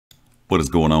What is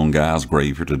going on, guys?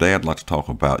 Grave here. Today I'd like to talk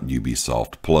about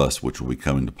Ubisoft Plus, which will be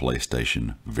coming to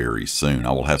PlayStation very soon.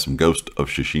 I will have some Ghost of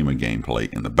Tsushima gameplay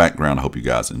in the background. I hope you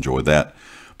guys enjoy that.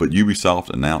 But Ubisoft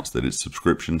announced that its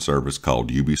subscription service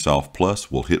called Ubisoft Plus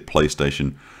will hit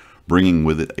PlayStation, bringing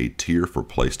with it a tier for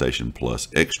PlayStation Plus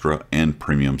Extra and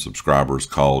Premium subscribers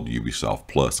called Ubisoft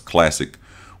Plus Classic,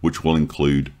 which will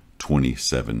include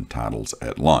 27 titles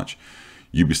at launch.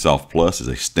 Ubisoft Plus is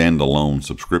a standalone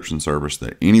subscription service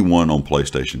that anyone on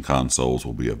PlayStation consoles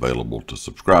will be available to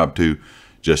subscribe to,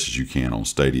 just as you can on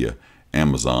Stadia,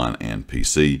 Amazon, and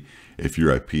PC. If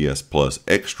you're a PS Plus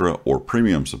Extra or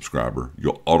Premium subscriber,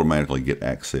 you'll automatically get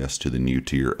access to the new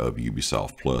tier of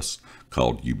Ubisoft Plus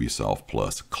called Ubisoft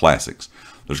Plus Classics.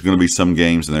 There's going to be some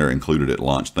games in there included at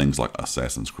launch, things like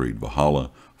Assassin's Creed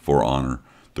Valhalla, For Honor,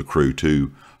 The Crew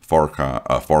 2, Far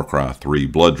Cry 3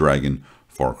 Blood Dragon,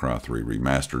 Far Cry 3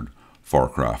 Remastered, Far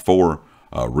Cry 4,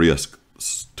 Risk,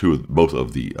 both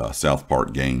of the South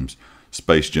Park games,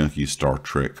 Space Junkies, Star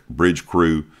Trek Bridge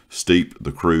Crew, Steep,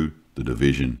 The Crew, The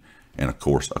Division, and of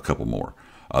course a couple more.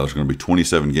 There's going to be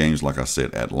 27 games, like I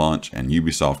said, at launch, and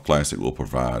Ubisoft Classic will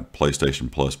provide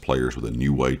PlayStation Plus players with a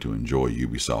new way to enjoy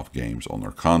Ubisoft games on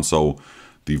their console.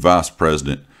 The Vice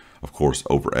President, of course,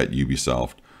 over at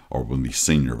Ubisoft, or when the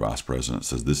Senior Vice President,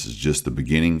 says this is just the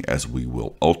beginning, as we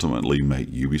will ultimately make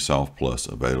Ubisoft Plus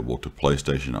available to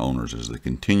PlayStation owners as they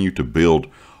continue to build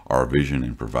our vision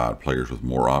and provide players with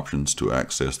more options to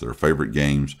access their favorite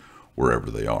games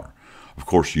wherever they are. Of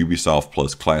course, Ubisoft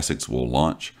Plus Classics will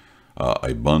launch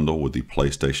a bundle with the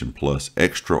PlayStation Plus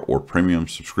Extra or Premium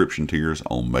subscription tiers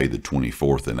on May the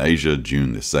 24th in Asia,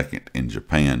 June the 2nd in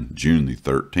Japan, June the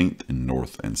 13th in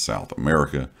North and South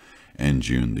America, and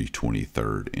June the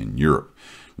 23rd in Europe.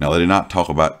 Now, they did not talk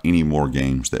about any more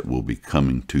games that will be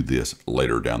coming to this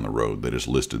later down the road. They just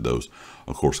listed those,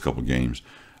 of course, a couple games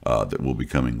that will be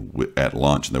coming at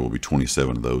launch, and there will be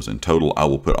 27 of those in total. I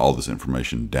will put all this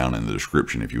information down in the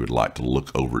description if you would like to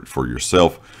look over it for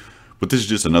yourself. But this is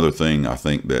just another thing I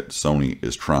think that Sony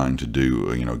is trying to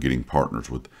do, getting partners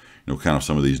with, kind of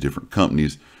some of these different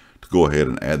companies to go ahead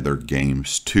and add their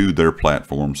games to their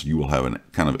platform. So you will have a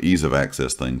kind of ease of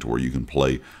access thing to where you can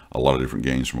play a lot of different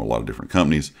games from a lot of different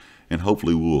companies. And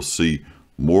hopefully we will see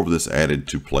more of this added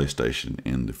to PlayStation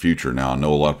in the future. Now, I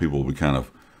know a lot of people will be kind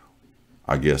of,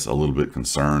 I guess, a little bit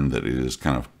concerned that it is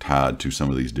kind of tied to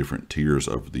some of these different tiers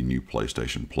of the new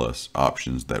PlayStation Plus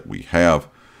options that we have.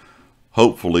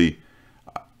 Hopefully,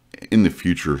 in the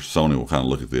future, Sony will kind of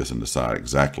look at this and decide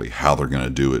exactly how they're going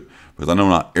to do it, because I know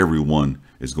not everyone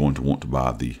is going to want to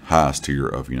buy the highest tier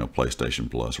of, PlayStation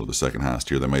Plus, or the second highest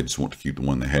tier. They may just want to keep the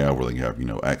one they have, where they have,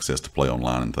 access to play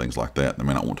online and things like that. They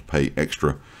may not want to pay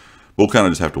extra. We'll kind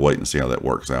of just have to wait and see how that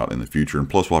works out in the future. And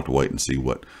plus, we'll have to wait and see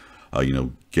what,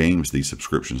 games these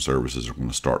subscription services are going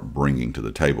to start bringing to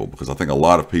the table, because I think a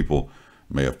lot of people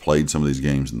may have played some of these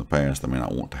games in the past. They may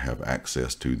not want to have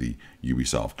access to the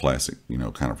Ubisoft Classic,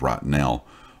 kind of right now.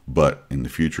 But in the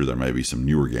future, there may be some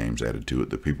newer games added to it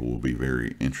that people will be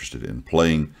very interested in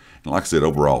playing. And like I said,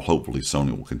 overall, hopefully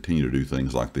Sony will continue to do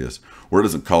things like this, where it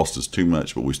doesn't cost us too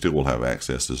much, but we still will have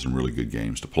access to some really good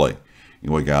games to play.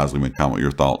 Anyway, guys, leave me a comment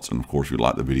your thoughts. And of course, if you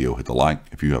like the video, hit the like.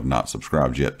 If you have not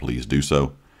subscribed yet, please do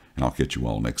so. And I'll catch you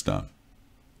all next time.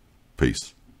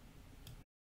 Peace.